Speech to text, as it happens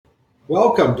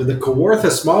Welcome to the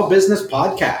Kawartha Small Business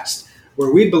Podcast,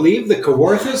 where we believe the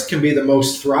Kawarthas can be the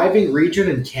most thriving region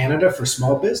in Canada for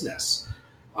small business.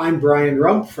 I'm Brian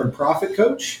Rump from Profit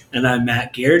Coach. And I'm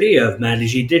Matt Garrity of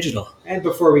Managey Digital. And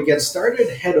before we get started,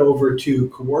 head over to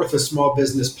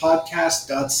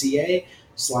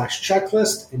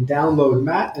kawarthasmallbusinesspodcast.ca/checklist and download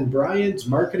Matt and Brian's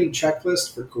marketing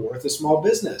checklist for Kawartha Small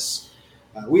Business.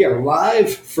 We are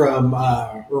live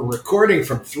we're recording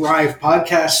from Thrive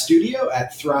Podcast Studio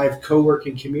at Thrive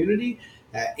Co-working Community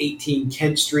at 18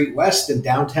 Kent Street West in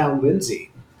downtown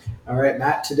Lindsay. All right,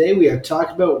 Matt, today we have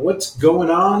talked about what's going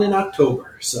on in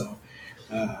October. So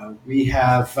we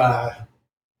have,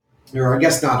 or I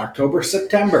guess not October,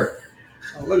 September.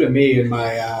 Oh, look at me and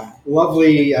my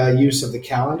lovely use of the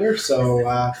calendar.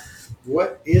 So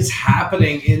what is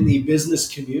happening in the business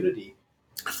community?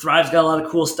 Thrive's got a lot of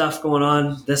cool stuff going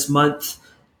on this month.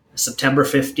 September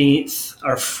 15th,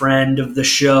 our friend of the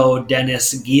show,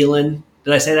 Dennis Geelan.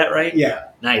 Did I say that right? Yeah.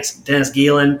 Nice. Dennis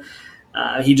Geelan.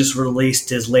 He just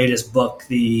released his latest book,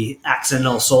 The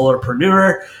Accidental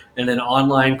Solarpreneur, and an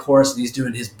online course. And he's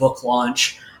doing his book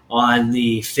launch on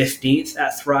the 15th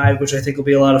at Thrive, which I think will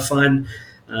be a lot of fun.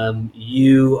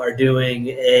 You are doing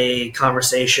a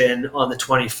conversation on the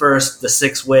 21st, the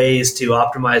 6 ways to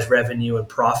optimize revenue and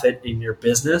profit in your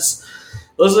business.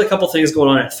 Those are a couple things going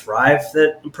on at Thrive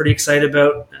that I'm pretty excited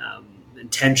about.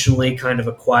 Intentionally kind of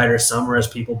a quieter summer as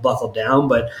people buckle down,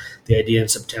 but the idea in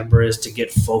September is to get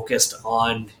focused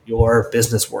on your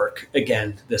business work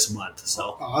again this month.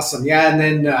 So awesome. Yeah. And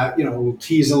then, we'll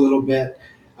tease a little bit.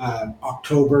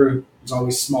 October is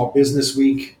always Small Business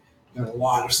Week. There's a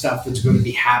lot of stuff that's going to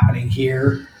be happening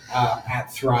here at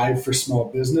Thrive for Small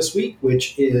Business Week,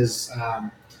 which is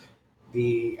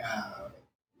the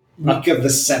week of the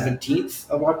 17th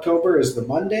of October is the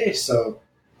Monday. So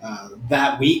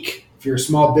that week, if you're a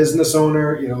small business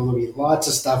owner, there'll be lots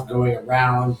of stuff going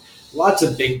around, lots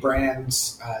of big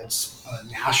brands. It's a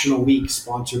national week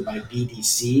sponsored by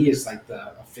BDC is like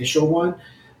the official one.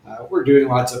 We're doing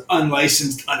lots of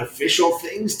unlicensed, unofficial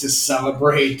things to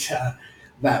celebrate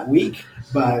that week,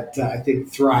 but I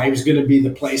think Thrive is going to be the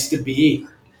place to be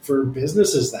for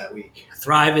businesses that week.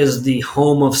 Thrive is the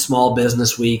home of Small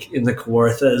Business Week in the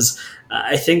Kawarthas.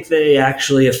 I think they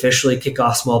actually officially kick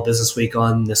off Small Business Week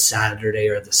on the Saturday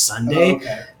or the Sunday,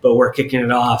 but we're kicking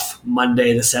it off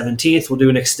Monday the 17th. We'll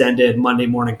do an extended Monday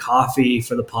morning coffee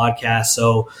for the podcast.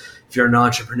 So if you're an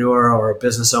entrepreneur or a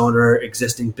business owner,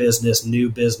 existing business, new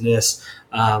business,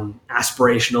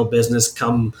 aspirational business,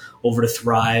 come over to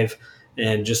Thrive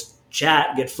and just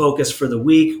chat, get focused for the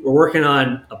week. We're working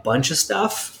on a bunch of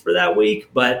stuff for that week,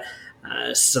 but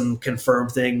some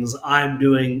confirmed things. I'm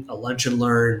doing a lunch and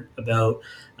learn about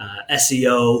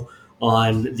SEO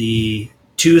on the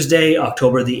Tuesday,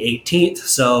 October the 18th.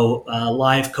 So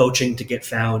live coaching to get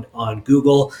found on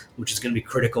Google, which is going to be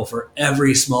critical for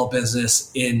every small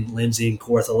business in Lindsay and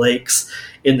Kawartha Lakes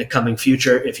in the coming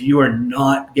future. If you are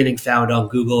not getting found on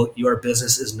Google, your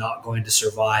business is not going to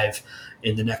survive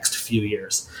in the next few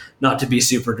years. Not to be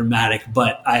super dramatic,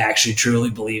 but I actually truly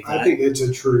believe that. I think it's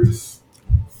a truth.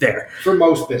 Fair. For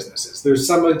most businesses. There's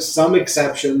some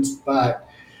exceptions, but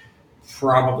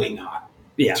probably not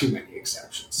too many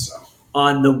exceptions. So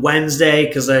on the Wednesday,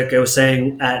 because like I was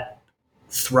saying at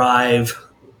Thrive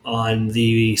on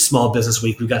the Small Business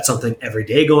Week, we've got something every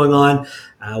day going on.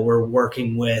 We're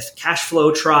working with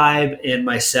Cashflow Tribe and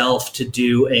myself to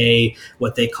do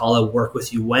what they call a Work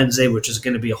With You Wednesday, which is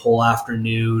going to be a whole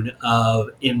afternoon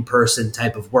of in-person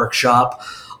type of workshop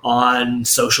on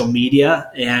social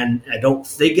media. And I don't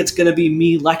think it's going to be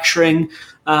me lecturing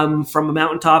from a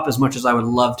mountaintop as much as I would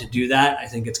love to do that. I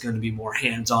think it's going to be more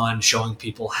hands-on, showing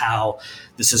people how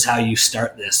this is how you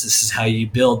start this is how you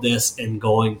build this, and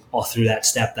going all through that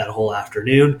step that whole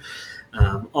afternoon.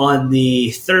 On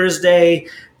the Thursday,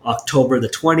 October the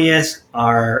 20th,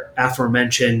 our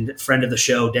aforementioned friend of the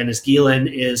show, Dennis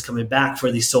Geelan, is coming back for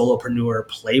the Solopreneur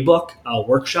Playbook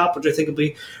workshop, which I think will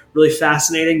be really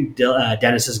fascinating.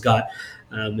 Dennis has got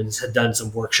and had done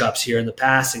some workshops here in the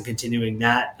past and continuing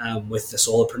that with the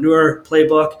Solopreneur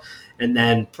Playbook. And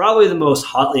then probably the most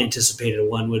hotly anticipated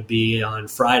one would be on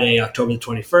Friday, October the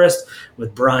 21st,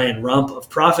 with Brian Rump of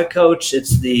Profit Coach.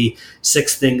 It's the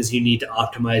 6 things you need to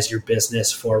optimize your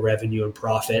business for revenue and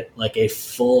profit, like a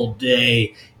full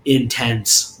day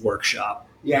intense workshop.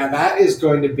 Yeah, that is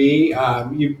going to be,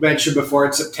 you mentioned before,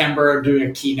 it's September, I'm doing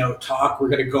a keynote talk. We're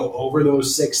going to go over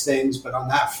those 6 things, but on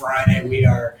that Friday, we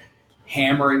are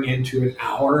hammering into an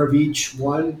hour of each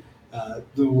one.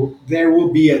 There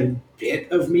will be a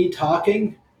bit of me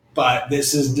talking, but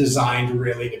this is designed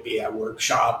really to be a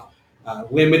workshop.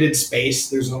 Limited space.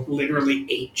 There's literally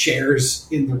 8 chairs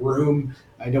in the room.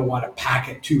 I don't want to pack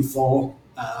it too full,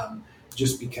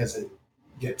 just because it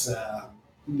gets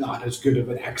not as good of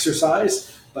an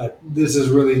exercise. But this is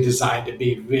really designed to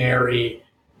be very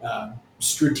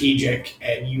strategic,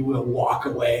 and you will walk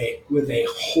away with a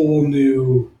whole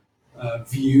new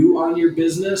view on your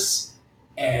business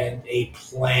and a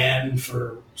plan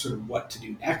for sort of what to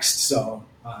do next. So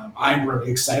I'm really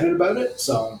excited about it.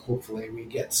 So hopefully we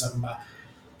get some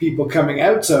people coming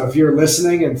out. So if you're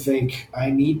listening and think I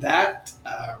need that,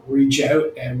 reach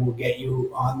out and we'll get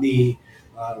you on the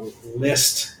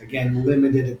list. Again,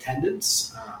 limited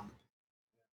attendance.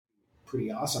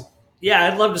 Pretty awesome. Yeah,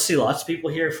 I'd love to see lots of people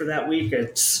here for that week.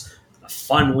 It's a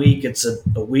fun week. It's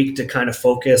a week to kind of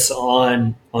focus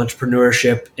on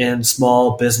entrepreneurship and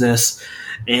small business,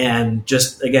 and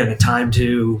just, again, a time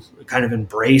to kind of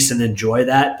embrace and enjoy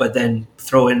that, but then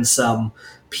throw in some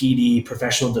PD,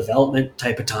 professional development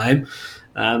type of time.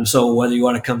 So whether you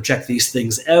want to come check these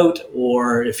things out,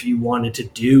 or if you wanted to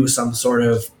do some sort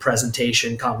of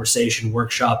presentation, conversation,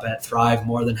 workshop at Thrive,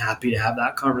 more than happy to have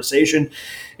that conversation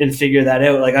and figure that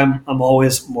out. Like I'm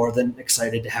always more than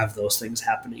excited to have those things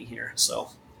happening here. So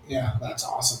yeah, that's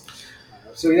awesome.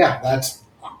 So yeah, that's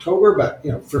October, but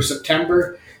for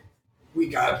September, we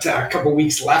got a couple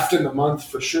weeks left in the month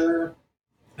for sure.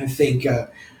 I think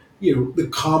the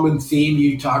common theme,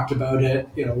 you talked about it,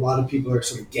 a lot of people are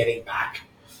sort of getting back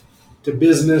to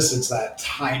business. It's that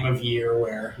time of year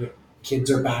where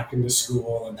kids are back into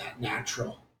school and that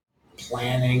natural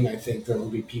planning. I think there will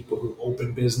be people who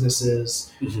open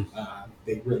businesses.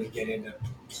 They really get into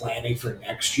planning for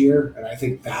next year. And I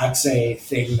think that's a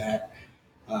thing that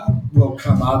will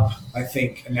come up. I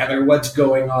think another what's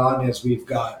going on is we've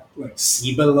got like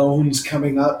SEBA loans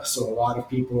coming up. So a lot of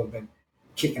people have been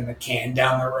kicking the can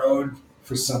down the road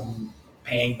for some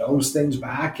paying those things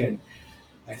back. And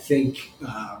I think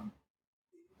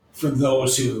for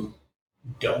those who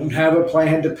don't have a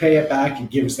plan to pay it back, it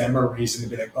gives them a reason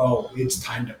to be like, oh, it's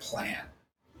time to plan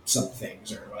some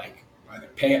things, or like either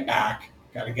pay it back,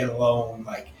 got to get a loan,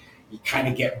 like you kind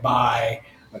of get by,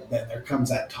 but then there comes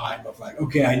that time of like,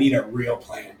 okay, I need a real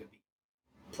plan to be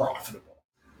profitable.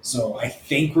 So I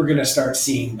think we're going to start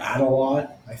seeing that a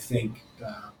lot. I think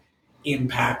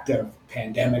impact of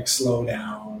pandemic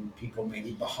slowdown, people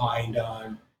maybe behind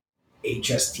on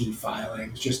HST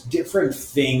filings, just different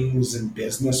things in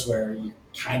business where you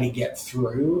kind of get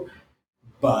through,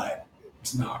 but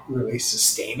it's not really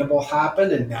sustainable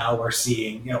happen. And now we're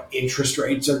seeing, interest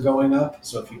rates are going up.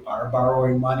 So if you are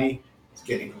borrowing money, it's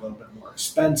getting a little bit more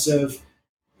expensive.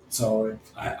 So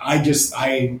I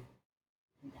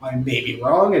may be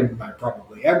wrong, and I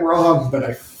probably am wrong, but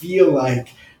I feel like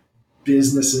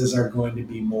businesses are going to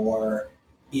be more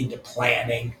into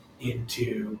planning,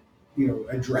 into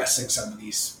addressing some of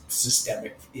these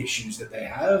systemic issues that they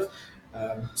have,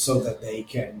 so that they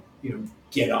can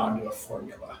get onto a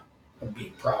formula of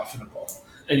being profitable.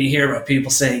 And you hear about people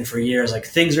saying for years, like,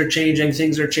 things are changing,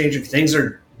 things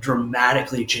are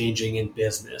dramatically changing in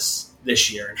business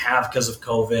this year, and have because of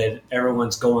COVID.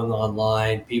 Everyone's going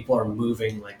online, people are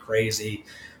moving like crazy.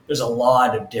 There's a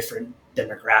lot of different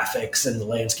demographics, and the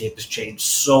landscape has changed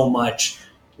so much,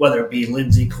 whether it be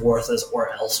Lindsay Kawarthas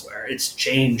or elsewhere. It's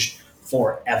changed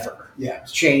forever. Yeah,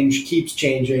 change keeps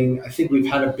changing. I think we've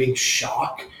had a big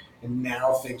shock, and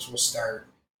now things will start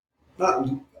not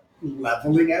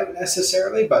leveling out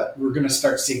necessarily, but we're going to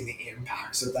start seeing the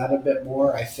impacts of that a bit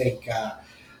more. I think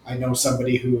I know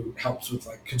somebody who helps with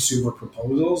like consumer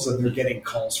proposals, and they're getting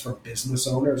calls from business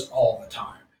owners all the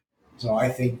time. So I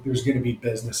think there's going to be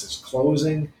businesses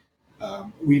closing.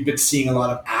 We've been seeing a lot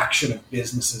of action of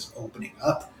businesses opening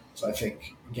up. So I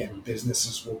think, again,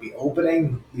 businesses will be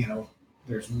opening.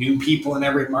 There's new people in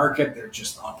every market. There's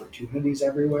just opportunities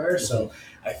everywhere. So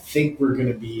I think we're going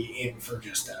to be in for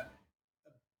just a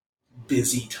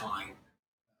busy time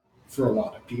for a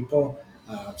lot of people.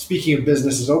 Speaking of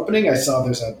businesses opening, I saw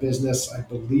there's a business, I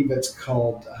believe it's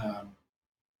called, I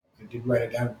did write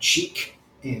it down, Cheek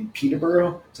in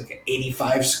Peterborough. It's like an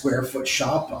 85 square foot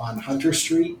shop on Hunter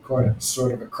Street,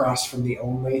 sort of across from the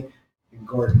Only in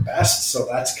Gordon Best. So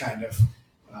that's kind of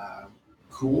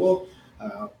cool.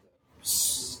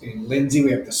 In Lindsay,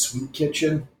 we have the Sweet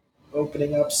Kitchen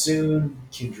opening up soon.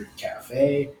 Kindred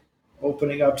Cafe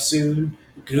opening up soon.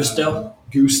 Gusto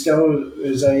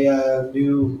is a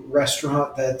new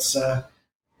restaurant that's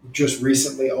just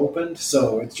recently opened.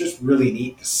 So it's just really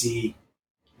neat to see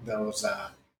those,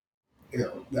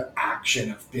 the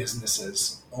action of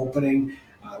businesses opening.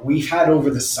 We've had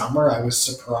over the summer, I was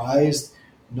surprised,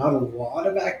 not a lot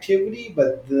of activity,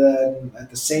 but then at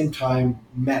the same time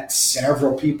met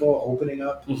several people opening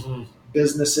up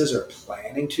businesses or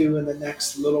planning to in the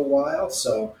next little while.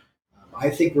 So I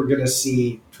think we're going to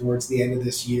see towards the end of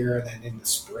this year and then in the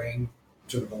spring,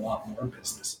 sort of a lot more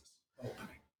businesses opening.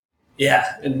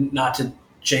 Yeah, and not to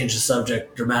change the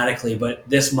subject dramatically, but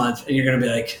this month, and you're going to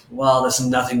be like, well, this has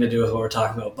nothing to do with what we're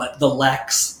talking about, but the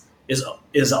Lex is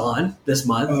on this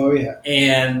month. Oh, yeah.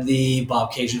 And the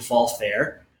Bobcaygeon Fall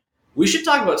Fair. We should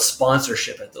talk about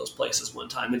sponsorship at those places one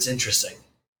time. It's interesting.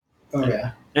 Oh,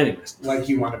 yeah. Anyways. Like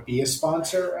you want to be a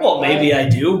sponsor? Well, maybe I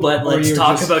do, but let's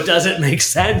talk about does it make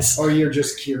sense? Or you're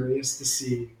just curious to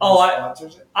see who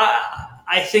sponsors it?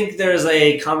 I think there's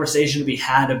a conversation to be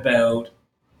had about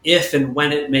if and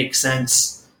when it makes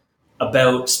sense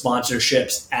about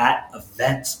sponsorships at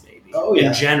events, maybe,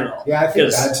 in general. Yeah, I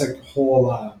think that's a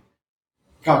whole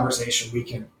conversation we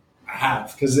can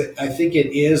have, because I think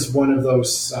it is one of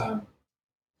those,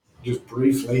 just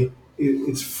briefly,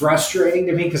 it's frustrating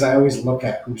to me because I always look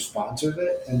at who sponsors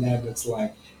it, and then it's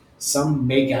like some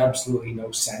make absolutely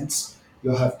no sense.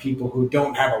 You'll have people who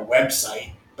don't have a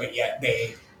website, but yet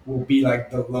they will be like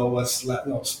the lowest.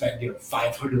 They'll spend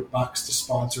 $500 to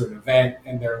sponsor an event,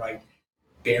 and they're like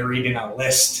buried in a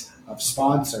list of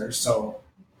sponsors. So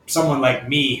someone like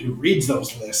me who reads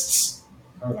those lists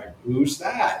are like, "Who's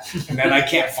that?" And then I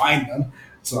can't find them.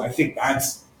 So I think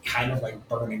that's kind of like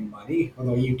burning money,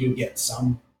 although you do get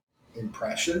some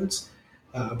impressions.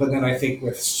 But then I think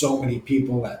with so many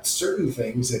people at certain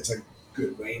things, it's a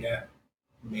good way to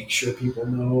make sure people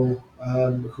know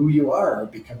who you are or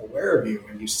become aware of you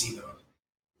when you see the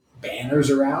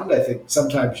banners around. I think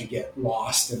sometimes you get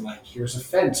lost in like, here's a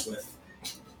fence with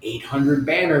 800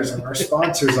 banners and our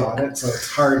sponsors on it, so it's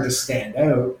hard to stand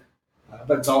out.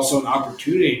 But it's also an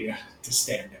opportunity to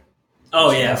stand out.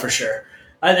 Oh, yeah, for sure.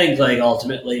 I think like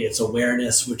ultimately it's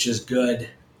awareness, which is good.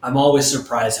 I'm always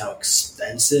surprised how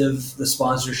expensive the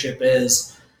sponsorship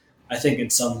is. I think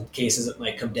in some cases it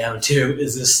might come down to,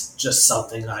 is this just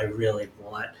something I really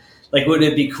want? Like, would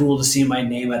it be cool to see my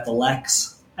name at the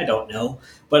Lex? I don't know.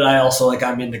 But I also, like,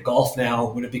 I'm into golf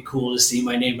now. Would it be cool to see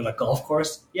my name at a golf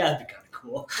course? Yeah, that'd be kind of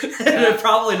cool. Yeah.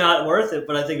 Probably not worth it,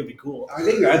 but I think it'd be cool. I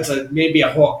think that's maybe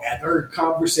a whole other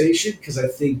conversation, because I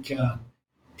think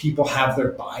people have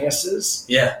their biases.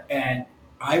 Yeah. And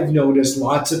I've noticed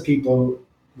lots of people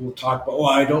will talk about,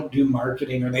 I don't do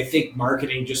marketing, or they think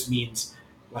marketing just means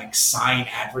like sign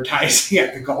advertising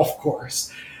at the golf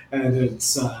course, and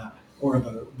it's or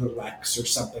the Lex or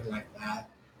something like that.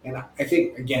 And I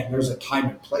think, again, there's a time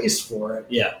and place for it.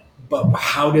 Yeah. But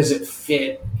how does it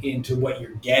fit into what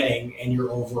you're getting and your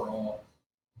overall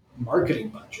marketing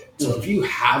budget? So if you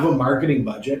have a marketing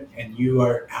budget and you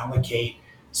allocate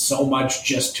so much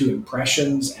just to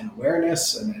impressions and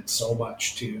awareness, and then so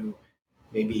much to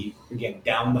maybe, again,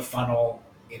 down the funnel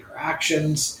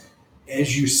interactions,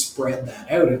 as you spread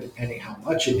that out, and depending how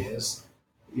much it is,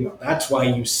 that's why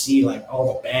you see like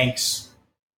all the banks,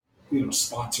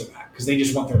 sponsor that, because they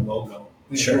just want their logo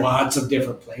in lots of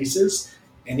different places,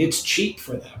 and it's cheap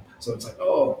for them. So it's like,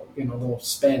 they'll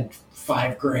spend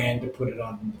 $5,000 to put it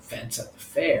on the fence at the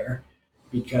fair,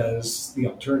 because the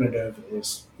alternative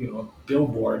is, a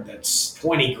billboard that's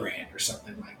 $20,000 or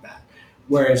something like that.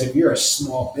 Whereas if you're a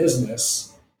small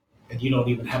business and you don't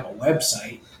even have a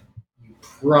website, you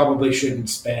probably shouldn't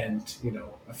spend,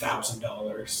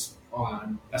 $1,000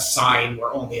 on a sign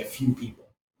where only a few people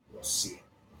will see it.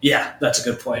 Yeah, that's a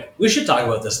good point. We should talk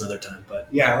about this another time, but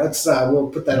yeah, let's we'll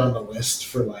put that on the list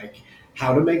for like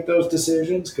how to make those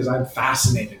decisions, because I'm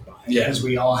fascinated by it. Because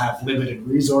we all have limited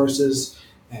resources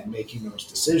and making those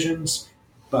decisions.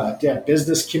 But yeah,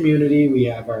 business community, we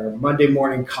have our Monday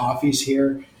morning coffees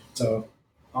here. So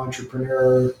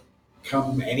entrepreneur,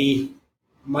 come any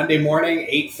Monday morning,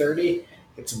 8:30,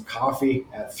 get some coffee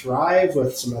at Thrive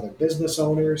with some other business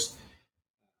owners.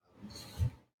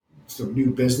 Some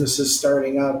new businesses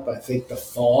starting up. I think the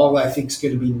fall, is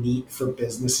going to be neat for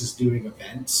businesses doing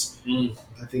events.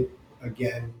 I think,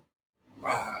 again,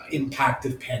 impact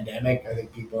of pandemic, I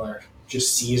think people are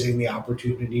just seizing the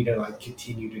opportunity to like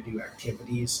continue to do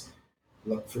activities,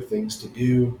 look for things to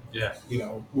do. Yeah.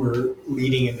 We're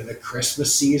leading into the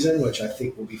Christmas season, which I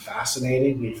think will be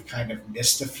fascinating. We've kind of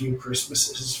missed a few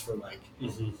Christmases for like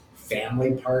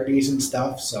family parties and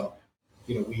stuff. So,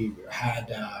 we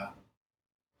had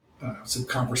some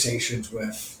conversations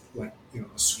with like, the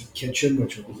Sweet Kitchen,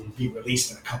 which will be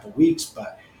released in a couple weeks,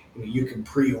 but you can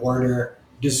pre-order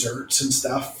desserts and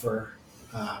stuff for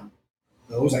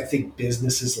those. I think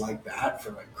businesses like that for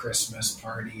like Christmas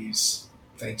parties,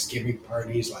 Thanksgiving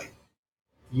parties, like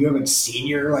you haven't seen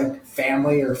your like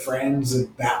family or friends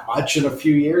that much in a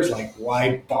few years, like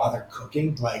why bother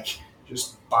cooking? Like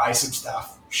just buy some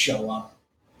stuff, show up,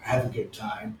 have a good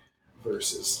time,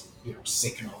 versus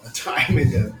sinking all the time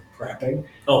into prepping.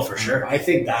 Oh, for sure. I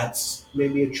think that's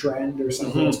maybe a trend or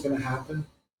something that's going to happen.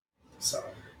 So.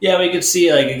 Yeah, we could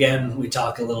see, like, again, we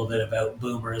talk a little bit about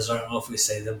boomers. I don't know if we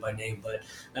say them by name, but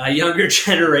younger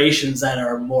generations that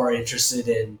are more interested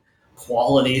in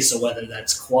quality. So whether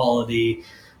that's quality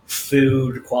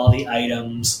food, quality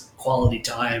items, quality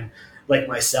time, like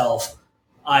myself,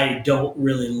 I don't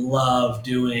really love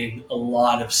doing a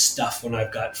lot of stuff when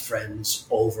I've got friends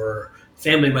over.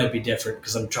 Family might be different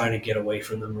because I'm trying to get away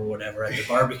from them or whatever at the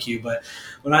barbecue. But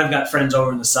when I've got friends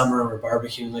over in the summer and we're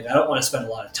barbecuing, like, I don't want to spend a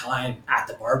lot of time at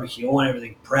the barbecue. I want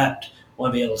everything prepped. I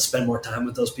want to be able to spend more time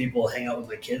with those people, hang out with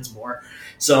my kids more.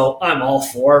 So I'm all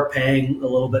for paying a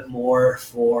little bit more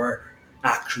for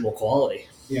actual quality.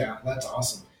 Yeah, that's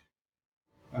awesome.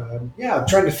 I'm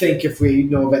trying to think if we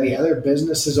know of any other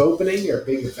businesses opening or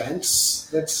big events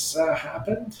that's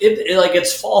happened.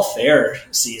 It's fall fair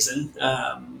season.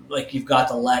 Like, you've got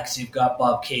the Lex, you've got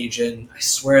Bob Cajun. I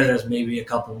swear there's maybe a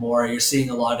couple more. You're seeing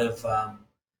a lot of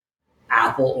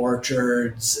apple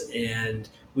orchards, and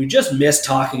we just missed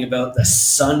talking about the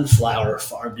sunflower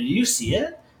farm. Did you see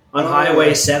it on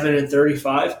Highway 7 and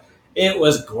 35? It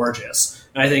was gorgeous.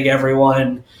 And I think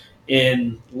everyone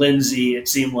in Lindsay, it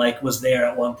seemed like, was there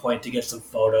at one point to get some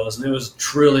photos, and it was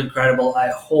truly incredible. I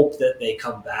hope that they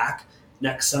come back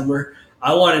next summer.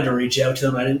 I wanted to reach out to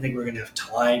them. I didn't think we were going to have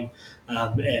time,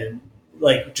 and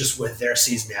like, just with their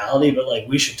seasonality, but like,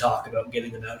 we should talk about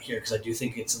getting them out here because I do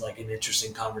think it's like an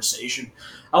interesting conversation.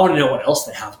 I want to know what else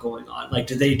they have going on. Like,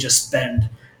 do they just spend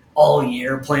all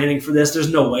year planning for this? There's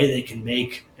no way they can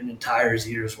make an entire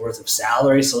year's worth of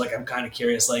salary. So like, I'm kind of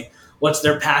curious, like, what's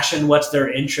their passion? What's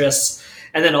their interests?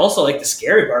 And then also, like, the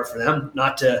scary part for them,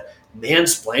 not to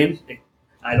mansplain,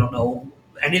 I don't know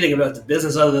anything about the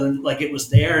business other than, like, it was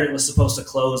there and it was supposed to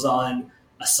close on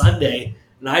a Sunday.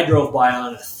 And I drove by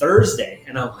on a Thursday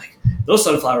and I'm like, those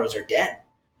sunflowers are dead.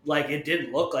 Like, it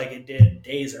didn't look like it did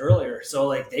days earlier. So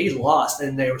like, they lost,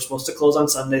 and they were supposed to close on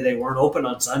Sunday. They weren't open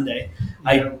on Sunday.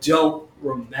 I don't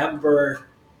remember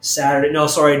Saturday. No,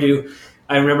 sorry, I do.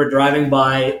 I remember driving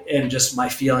by and just my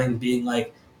feeling being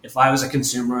like, if I was a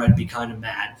consumer, I'd be kind of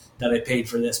mad that I paid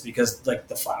for this because, like,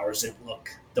 the flowers didn't look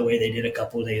the way they did a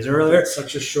couple of days earlier. It's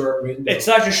such a short window. It's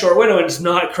such a short window, and it's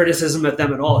not criticism at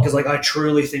them at all, because like, I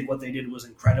truly think what they did was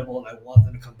incredible, and I want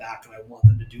them to come back, and I want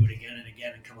them to do it again and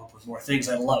again and come up with more things.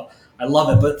 I love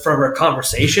it. But from our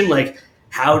conversation, like,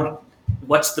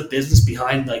 what's the business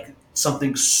behind, like,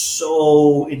 something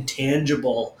so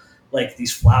intangible, like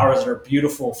these flowers that are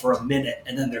beautiful for a minute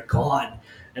and then they're gone?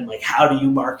 And like, how do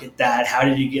you market that? How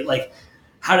did you get, like,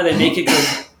 how do they make it go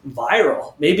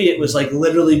viral? Maybe it was like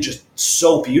literally just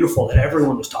so beautiful that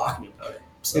everyone was talking about it.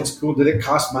 So it's cool. Did it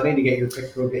cost money to get your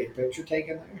picture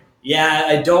taken there? Yeah,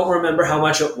 I don't remember how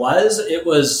much it was. It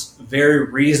was very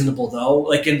reasonable though.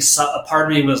 Like, a part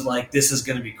of me was like, this is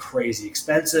going to be crazy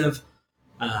expensive.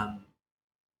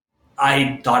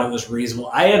 I thought it was reasonable.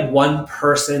 I had one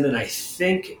person, and I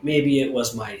think maybe it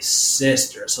was my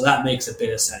sister, so that makes a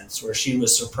bit of sense, where she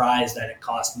was surprised that it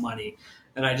cost money,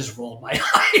 and I just rolled my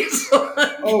eyes.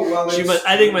 Oh, well,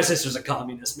 I think my sister's a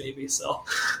communist, maybe. So,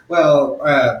 well,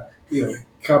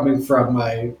 coming from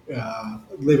my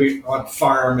living on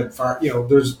farm,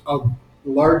 there's a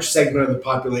large segment of the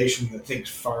population that thinks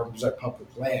farms are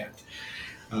public land.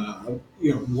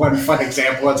 One fun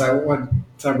example is one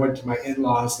time I went to my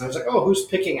in-laws and I was like, "Oh, who's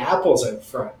picking apples out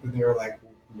front?" And they were like,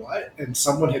 "What?" And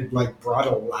someone had like brought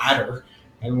a ladder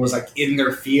and was like in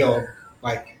their field,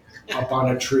 like up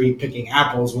on a tree picking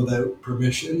apples without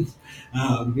permission.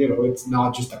 It's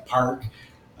not just a park.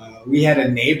 We had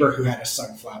a neighbor who had a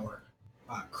sunflower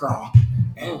crop,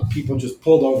 and people just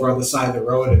pulled over on the side of the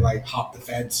road and like hopped the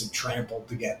fence and trampled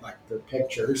to get like their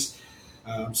pictures.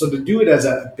 So to do it as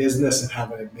a business and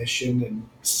have an admission and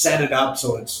set it up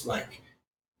so it's like,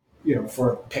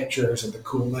 for pictures and the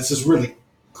coolness is really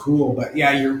cool. But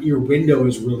yeah, your window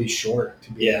is really short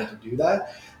to be able to do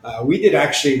that. We did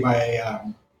actually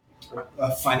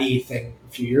a funny thing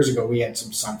a few years ago. We had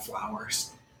some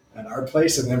sunflowers at our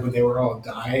place, and then when they were all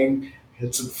dying, I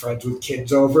had some friends with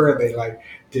kids over, and they like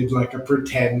did like a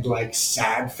pretend like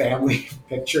sad family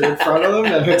picture in front of them,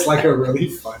 and it's like a really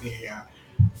funny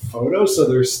photo. So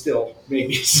there's still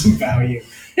maybe some value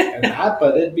in that,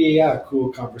 but it'd be a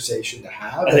cool conversation to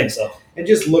have. I think so. And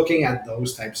just looking at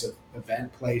those types of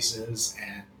event places,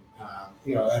 and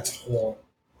that's a whole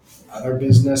other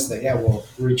business that we'll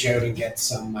reach out and get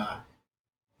some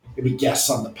maybe guests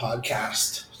on the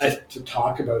podcast to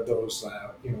talk about those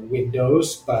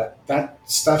windows. But that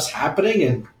stuff's happening,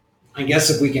 and I guess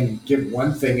if we can give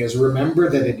one thing is remember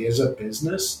that it is a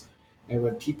business, and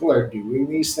when people are doing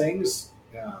these things,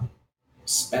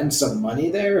 spend some money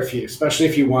there, especially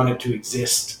if you want it to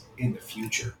exist in the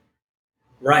future.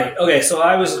 Right. Okay. So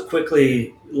I was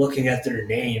quickly looking at their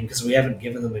name because we haven't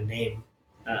given them a name.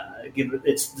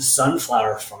 It's the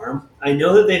Sunflower Farm. I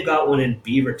know that they've got one in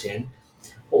Beaverton.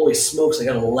 Holy smokes! They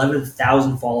got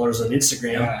 11,000 followers on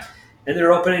Instagram, and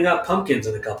they're opening up pumpkins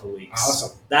in a couple of weeks.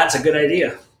 Awesome. That's a good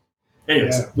idea.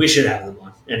 Anyways, we should have them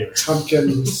on. Anyways,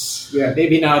 pumpkins.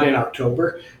 Maybe not in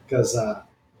October because I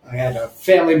had a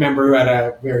family member who had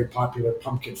a very popular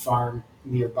pumpkin farm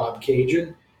near Bob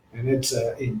Cajun, and it's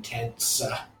an intense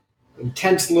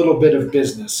little bit of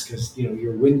business because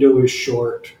your window is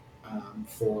short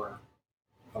for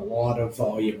a lot of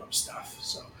volume of stuff.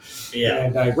 So,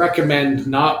 and I recommend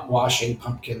not washing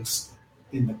pumpkins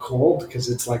in the cold because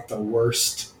it's like the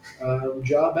worst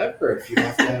job ever if you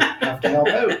have to help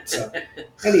out. So,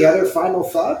 any other final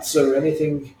thoughts or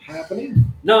anything happening?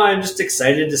 No, I'm just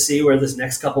excited to see where this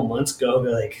next couple months go.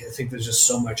 I think there's just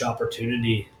so much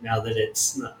opportunity now that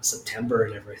it's September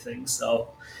and everything. So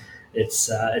it's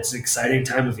an exciting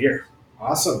time of year.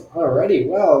 Awesome. Alrighty.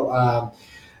 Well,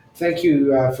 thank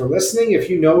you for listening. If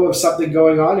you know of something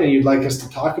going on and you'd like us to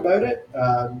talk about it,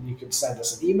 you can send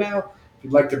us an email. If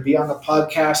you'd like to be on the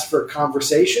podcast for a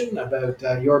conversation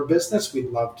about your business, we'd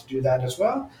love to do that as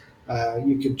well.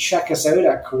 You can check us out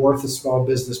at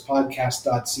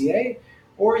kawarthasmallbusinesspodcast.ca,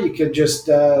 or you could just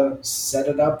set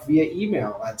it up via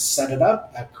email at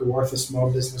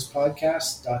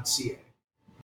setitup@kawarthasmallbusinesspodcast.ca.